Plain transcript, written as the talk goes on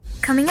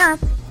coming up.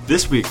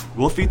 This week,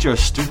 we'll feature a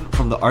student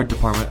from the art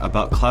department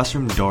about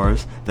classroom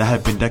doors that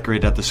have been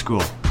decorated at the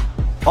school.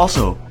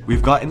 Also,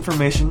 we've got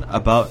information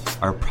about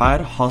our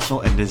Pride,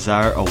 Hustle, and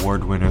Desire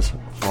Award winners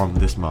from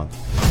this month.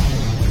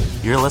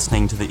 You're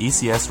listening to the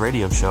ECS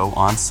Radio Show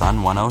on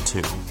Sun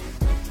 102.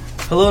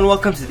 Hello and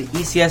welcome to the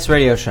ECS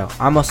Radio Show.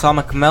 I'm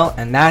Osama Kamel,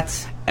 and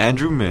that's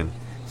Andrew Min.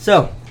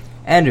 So,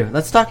 Andrew,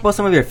 let's talk about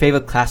some of your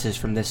favorite classes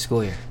from this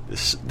school year.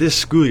 This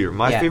school year,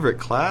 my favorite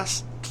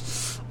class?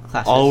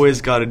 Classes.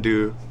 Always got to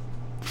do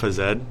phys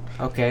ed.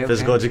 Okay.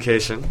 Physical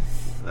education.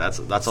 That's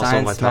also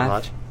Science, my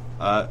top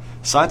notch.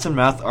 Science and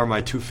math are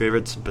my two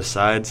favorites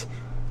besides,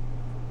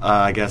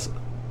 I guess,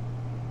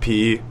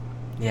 PE.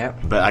 Yeah.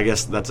 But I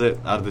guess that's it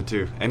out of the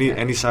two.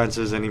 Any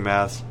sciences, any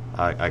maths,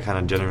 I kind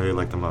of generally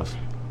like the most.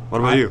 What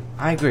about you?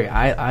 I agree.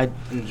 I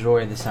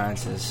enjoy the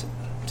sciences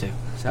too.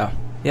 So,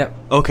 yep.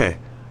 Okay.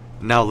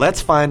 Now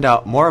let's find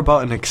out more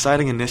about an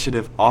exciting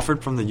initiative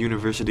offered from the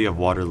University of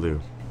Waterloo.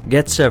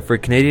 Get set for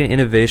Canadian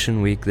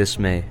Innovation Week this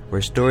May,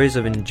 where stories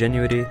of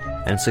ingenuity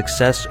and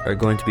success are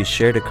going to be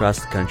shared across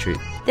the country.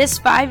 This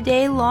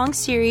 5-day-long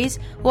series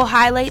will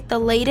highlight the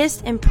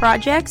latest in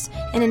projects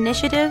and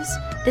initiatives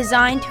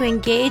designed to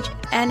engage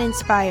and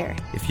inspire.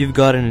 If you've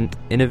got an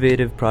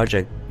innovative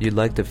project you'd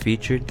like to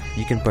feature,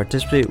 you can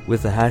participate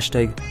with the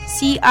hashtag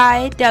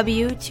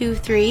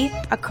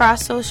CIW23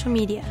 across social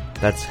media.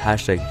 That's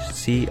hashtag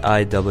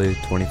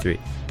CIW23.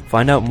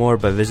 Find out more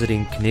by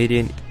visiting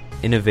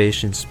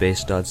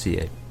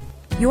CanadianInnovationSpace.ca.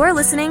 You're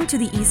listening to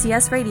the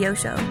ECS Radio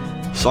Show.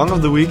 Song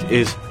of the week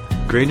is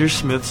Granger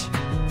Smith's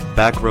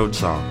Back Road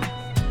Song.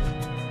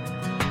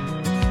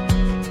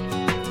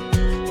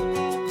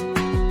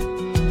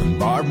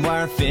 Barbed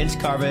wire fence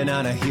carving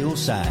on a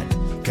hillside,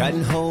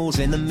 cutting holes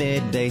in the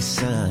midday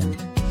sun,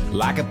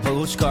 like a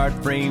postcard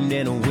framed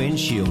in a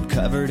windshield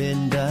covered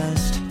in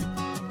dust.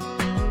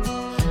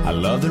 I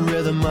love the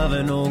rhythm of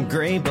an old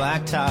gray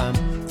black top,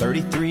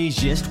 33's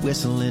just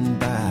whistling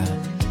by.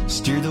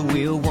 Steer the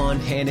wheel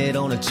one-handed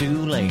on a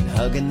two-lane,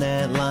 hugging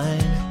that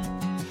line.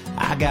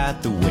 I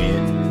got the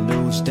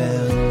windows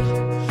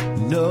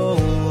down, no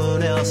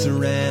one else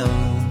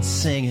around,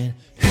 singing.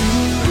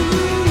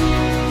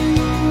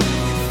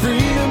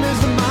 Freedom is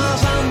the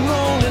miles I'm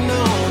rolling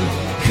on.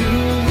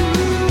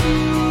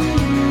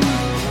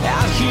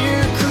 Out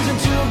here cruising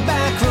to a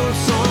back road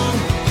song.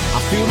 I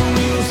feel the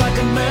wheels like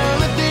a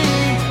melody,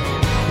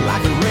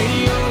 like a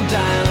radio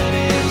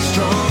dialing in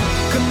strong.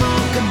 Come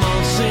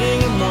on,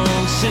 sing along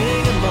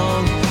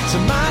to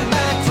my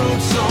back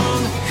road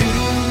song.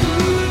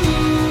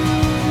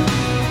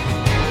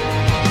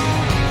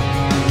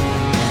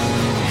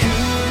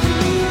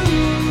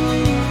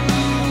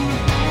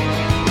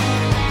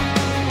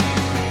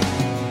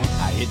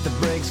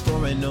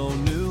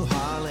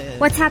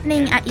 What's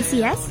happening at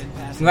ECS?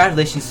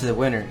 Congratulations to the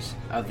winners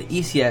of the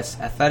ECS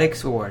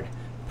Athletics Award,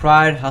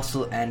 Pride,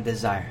 Hustle, and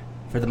Desire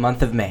for the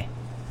month of May.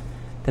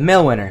 The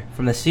male winner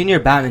from the senior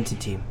badminton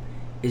team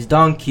is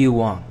Dong Q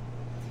Wong.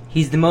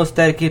 He's the most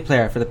dedicated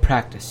player for the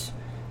practice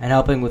and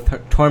helping with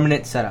her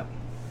tournament setup.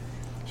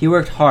 He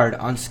worked hard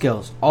on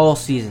skills all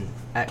season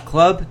at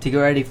club to get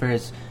ready for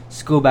his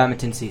school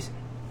badminton season.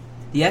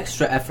 The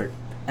extra effort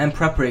and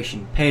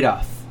preparation paid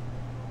off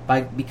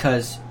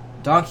because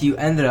Dong Q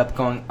ended up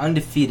going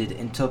undefeated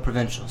until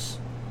provincials,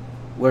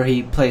 where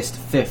he placed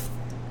 5th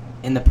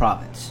in the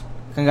province.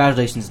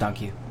 Congratulations, Dong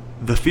Q.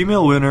 The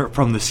female winner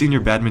from the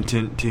senior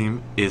badminton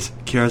team is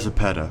Kiara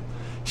Zapeta.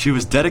 She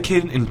was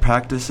dedicated in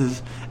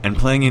practices and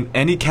playing in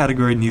any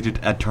category needed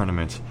at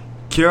tournaments.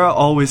 Kiara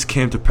always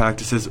came to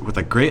practices with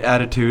a great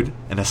attitude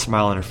and a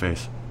smile on her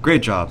face.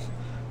 Great job.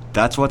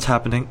 That's what's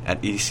happening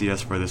at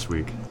ECS for this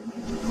week.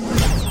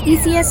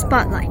 ECS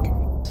Spotlight.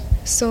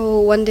 So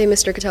one day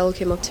Mr. Catello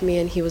came up to me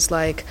and he was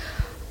like,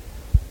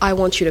 I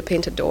want you to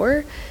paint a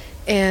door.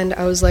 And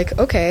I was like,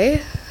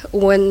 okay,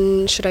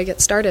 when should I get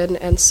started?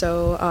 And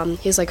so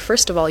he's like,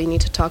 first of all, you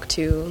need to talk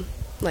to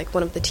like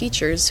one of the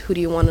teachers.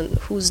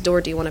 Whose door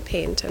do you want to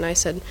paint? And I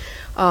said,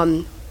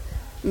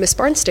 Miss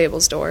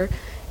Barnstable's door.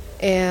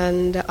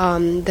 And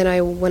then I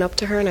went up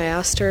to her and I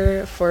asked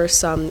her for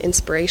some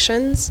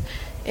inspirations.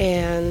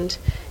 And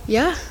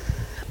yeah,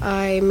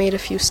 I made a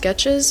few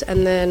sketches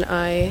and then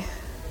I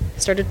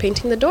started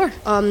painting the door.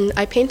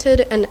 I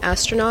painted an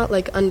astronaut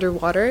like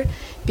underwater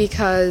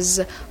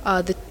because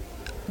the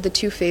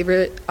two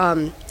favorite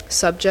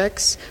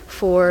subjects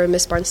for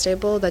Miss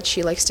Barnstable that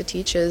she likes to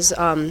teach is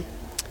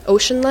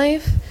ocean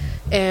life,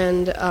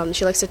 and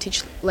she likes to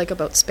teach like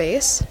about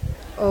space.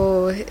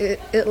 Oh,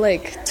 it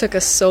like took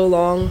us so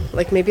long,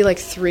 like maybe like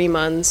 3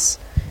 months.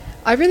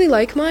 I really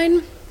like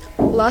mine.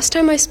 Last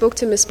time I spoke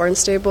to Miss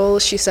Barnstable,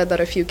 she said that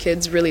a few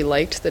kids really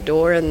liked the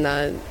door and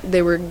that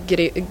they were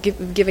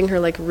giving her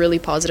like really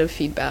positive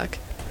feedback.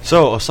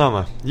 So,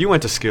 Osama, you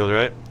went to Skilled,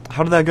 right?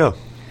 How did that go?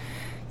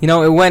 You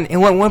know, it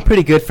went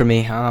pretty good for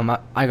me.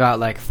 I got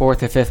like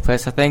 4th or 5th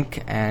place, I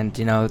think, and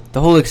you know, the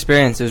whole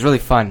experience, it was really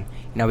fun.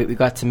 You know, we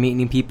got to meet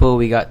new people,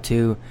 we got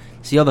to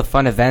see all the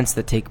fun events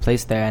that take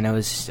place there, and it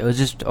was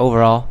just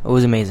overall, it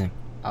was amazing.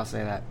 I'll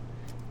say that.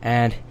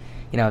 And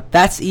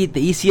That's the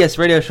ECS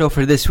Radio Show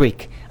for this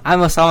week. I'm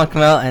Osama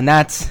Kamal, and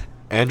that's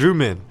Andrew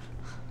Min.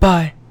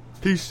 Bye.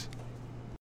 Peace.